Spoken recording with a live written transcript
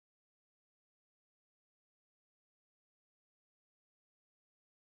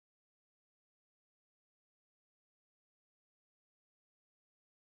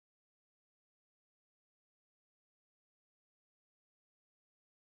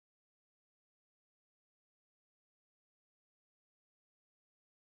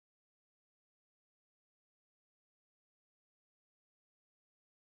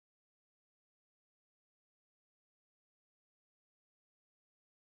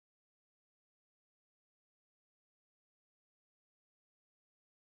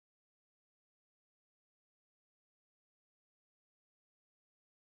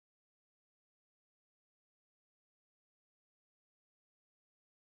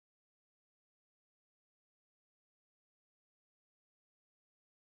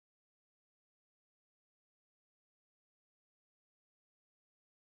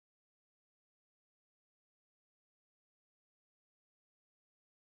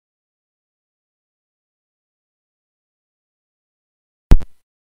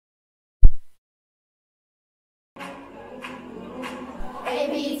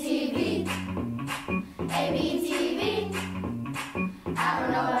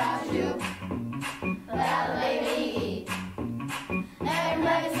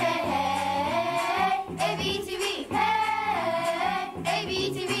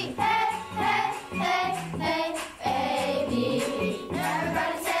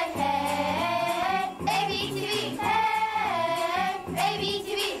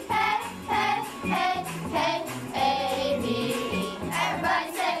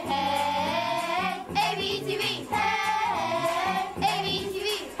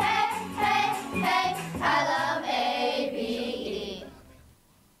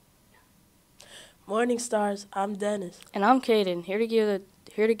morning, stars. I'm Dennis. And I'm Caden, here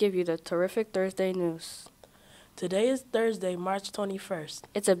to give you the terrific Thursday news. Today is Thursday, March 21st.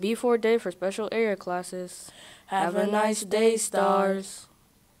 It's a B4 day for special area classes. Have a nice day, stars.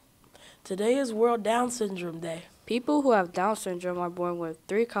 Today is World Down Syndrome Day. People who have Down syndrome are born with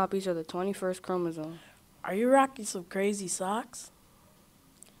 3 copies of the 21st chromosome. Are you rocking some crazy socks?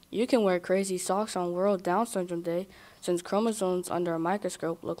 You can wear crazy socks on World Down Syndrome Day since chromosomes under a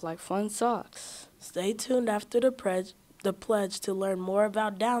microscope look like fun socks. Stay tuned after the pledge to learn more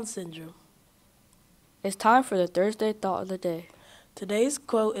about Down syndrome. It's time for the Thursday Thought of the Day. Today's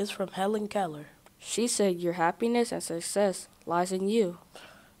quote is from Helen Keller. She said, "Your happiness and success lies in you."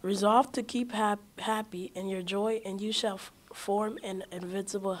 Resolve to keep happy in your joy, and you shall form an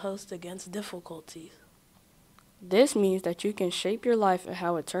invincible host against difficulties. This means that you can shape your life and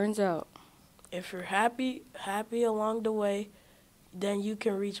how it turns out. If you're happy along the way, then you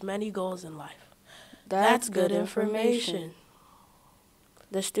can reach many goals in life. That's good information.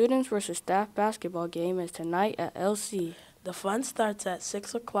 The students versus staff basketball game is tonight at LC. The fun starts at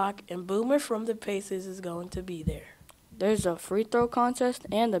 6 o'clock, and Boomer from the Pacers is going to be there. There's a free throw contest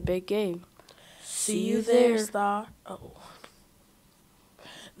and a big game. See you there, Star.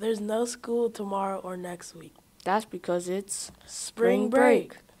 There's no school tomorrow or next week. That's because it's spring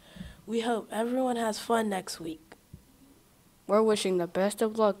break. We hope everyone has fun next week. We're wishing the best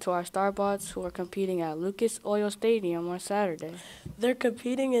of luck to our Starbots who are competing at Lucas Oil Stadium on Saturday. They're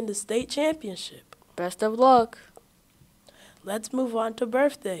competing in the state championship. Best of luck. Let's move on to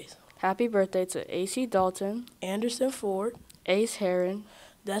birthdays. Happy birthday to AC Dalton, Anderson Ford, Ace Heron,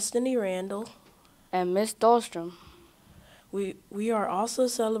 Destiny Randall, and Miss Dahlstrom. We are also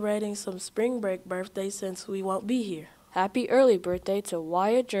celebrating some spring break birthdays since we won't be here. Happy early birthday to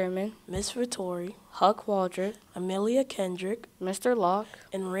Wyatt German, Miss Vittori, Huck Waldrop, Amelia Kendrick, Mr. Locke,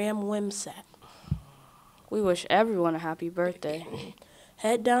 and Ram Wimsat. We wish everyone a happy birthday.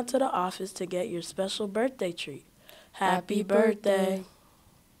 Head down to the office to get your special birthday treat. Happy birthday.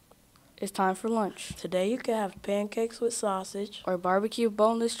 It's time for lunch. Today you can have pancakes with sausage or barbecue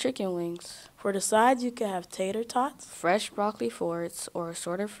boneless chicken wings. For the sides you can have tater tots, fresh broccoli florets, or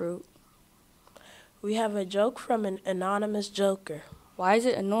assorted fruit. We have a joke from an anonymous joker. Why is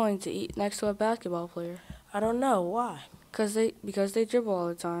it annoying to eat next to a basketball player? I don't know. Why? Because they dribble all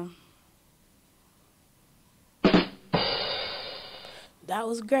the time. That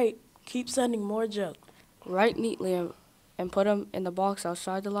was great. Keep sending more jokes. Write neatly and put them in the box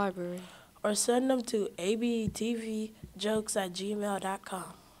outside the library. Or send them to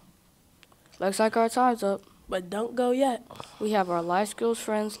abtvjokes@gmail.com. Looks like our time's up. But don't go yet. We have our life skills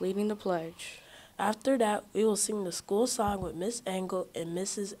friends leading the pledge. After that, we will sing the school song with Miss Engel and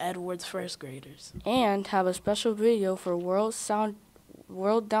Mrs. Edwards' first graders. And have a special video for World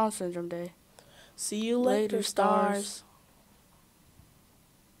Down Syndrome Day. See you later, stars.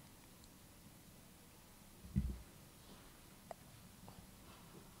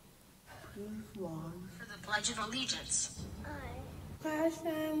 For the Pledge of Allegiance. Pledge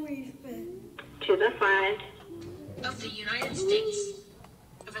allegiance to the flag of the United States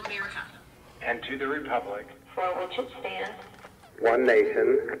of America and to the republic for which it stands, one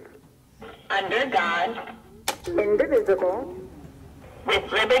nation, under God, indivisible,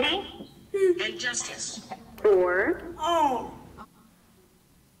 with liberty and justice for all.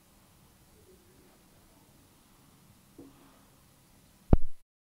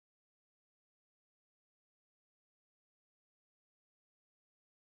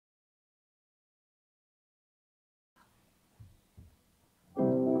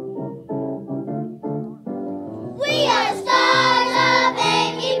 We are stars of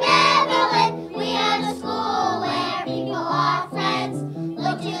Amy Beverland. We are the school where people are friends.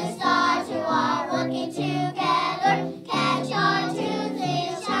 Look to the stars who are working together. Catch on to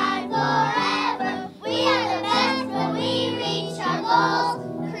things shine forever. We are the best when we reach our goals.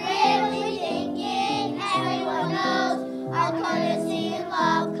 Creatively thinking, everyone knows. Our courtesy and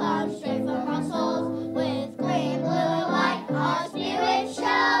love comes straight from our souls. With green, blue, and white, our spirit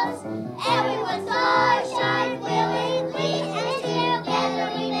shows. Everyone's stars shine willingly, and together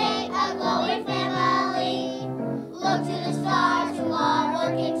we make a glowing family. Look to the stars who are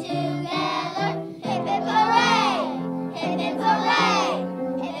working together. Hip hip hooray! Hip hip hooray!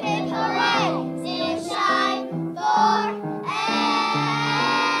 Hip hip hooray! See it shine forever.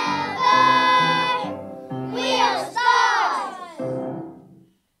 We are the stars.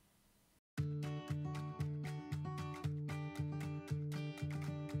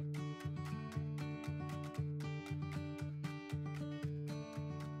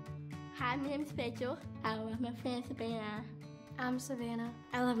 Hi, my name's Rachel. I love my friend Savannah. I'm Savannah.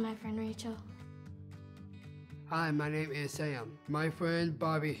 I love my friend Rachel. Hi, my name is Sam. My friend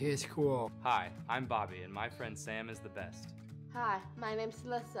Bobby is cool. Hi, I'm Bobby, and my friend Sam is the best. Hi, my name's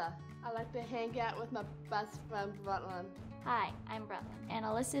Alyssa. I like to hang out with my best friend, Bretland. Hi, I'm Bretland, and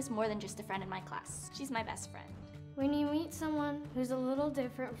Alyssa is more than just a friend in my class. She's my best friend. When you meet someone who's a little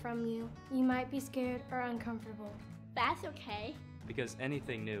different from you, you might be scared or uncomfortable. That's okay. Because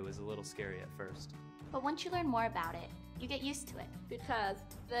anything new is a little scary at first. But once you learn more about it, you get used to it. Because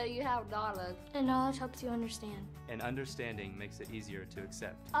there you have knowledge. And knowledge helps you understand. And understanding makes it easier to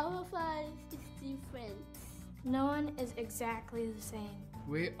accept. All of us is different. No one is exactly the same.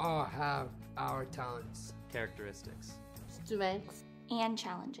 We all have our talents, characteristics, strengths, and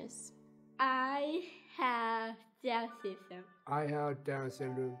challenges. I have Down syndrome. I have Down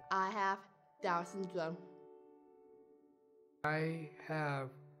syndrome. I have Down syndrome. I have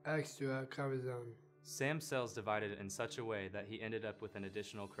extra chromosome. Sam's cells divided in such a way that he ended up with an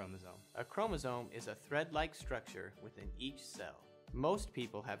additional chromosome. A chromosome is a thread-like structure within each cell. Most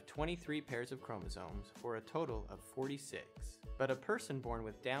people have 23 pairs of chromosomes for a total of 46. But a person born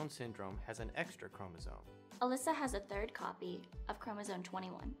with Down syndrome has an extra chromosome. Alyssa has a third copy of chromosome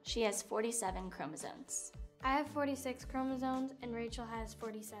 21. She has 47 chromosomes. I have 46 chromosomes and Rachel has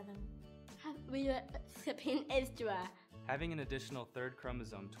 47. Having an additional third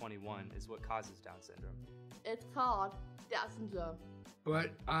chromosome 21 is what causes Down syndrome. It's called Down syndrome. But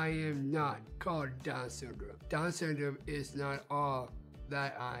I am not called Down syndrome. Down syndrome is not all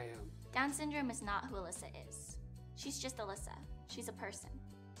that I am. Down syndrome is not who Alyssa is. She's just Alyssa. She's a person.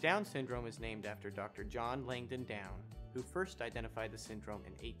 Down syndrome is named after Dr. John Langdon Down, who first identified the syndrome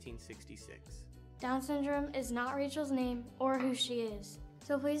in 1866. Down syndrome is not Rachel's name or who she is.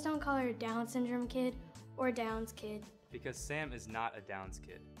 So please don't call her Down syndrome kid or Down's kid. Because Sam is not a Down's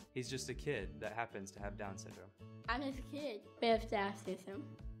kid. He's just a kid that happens to have Down syndrome. I'm a kid with Down syndrome.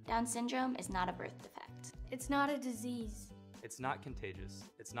 Down syndrome is not a birth defect. It's not a disease. It's not contagious.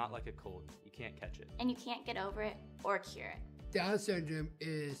 It's not like a cold. You can't catch it. And you can't get over it or cure it. Down syndrome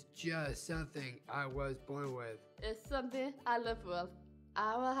is just something I was born with. It's something I live with.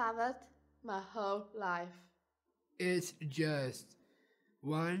 I will have it my whole life. It's just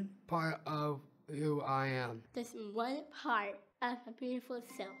one part of who I am. Just one part of a beautiful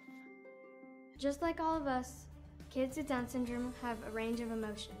self. Just like all of us, kids with Down syndrome have a range of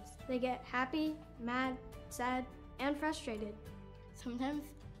emotions. They get happy, mad, sad, and frustrated. Sometimes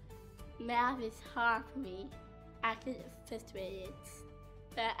math is hard for me. I get frustrated,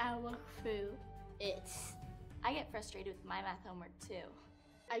 but I work through it. I get frustrated with my math homework too.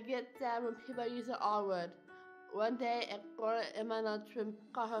 I get sad when people use the R word. One day, a girl in my lunchroom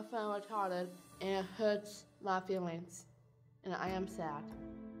called her friend retarded, and it hurts my feelings. And I am sad.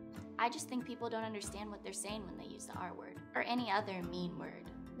 I just think people don't understand what they're saying when they use the R word, or any other mean word.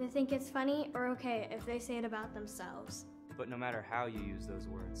 They think it's funny or okay if they say it about themselves. But no matter how you use those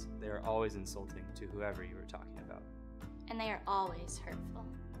words, they are always insulting to whoever you are talking about. And they are always hurtful.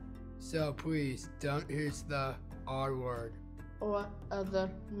 So please, don't use the R word. Or other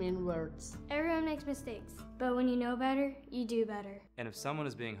mean words. Everyone makes mistakes, but when you know better, you do better. And if someone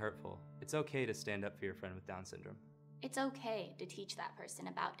is being hurtful, it's okay to stand up for your friend with Down syndrome. It's okay to teach that person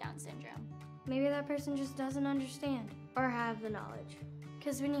about Down syndrome. Maybe that person just doesn't understand or have the knowledge.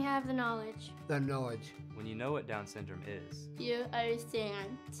 Because when you have the knowledge, when you know what Down syndrome is, you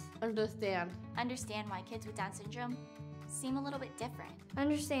understand. Understand why kids with Down syndrome seem a little bit different.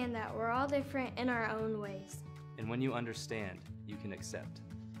 Understand that we're all different in our own ways. And when you understand, you can accept.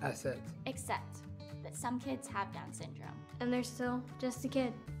 Accept that some kids have Down syndrome. And they're still just a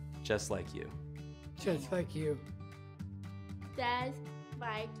kid. Just like you. Just like you. Just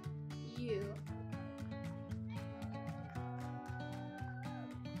like you.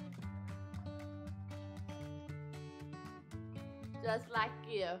 Just like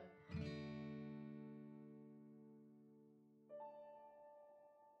you.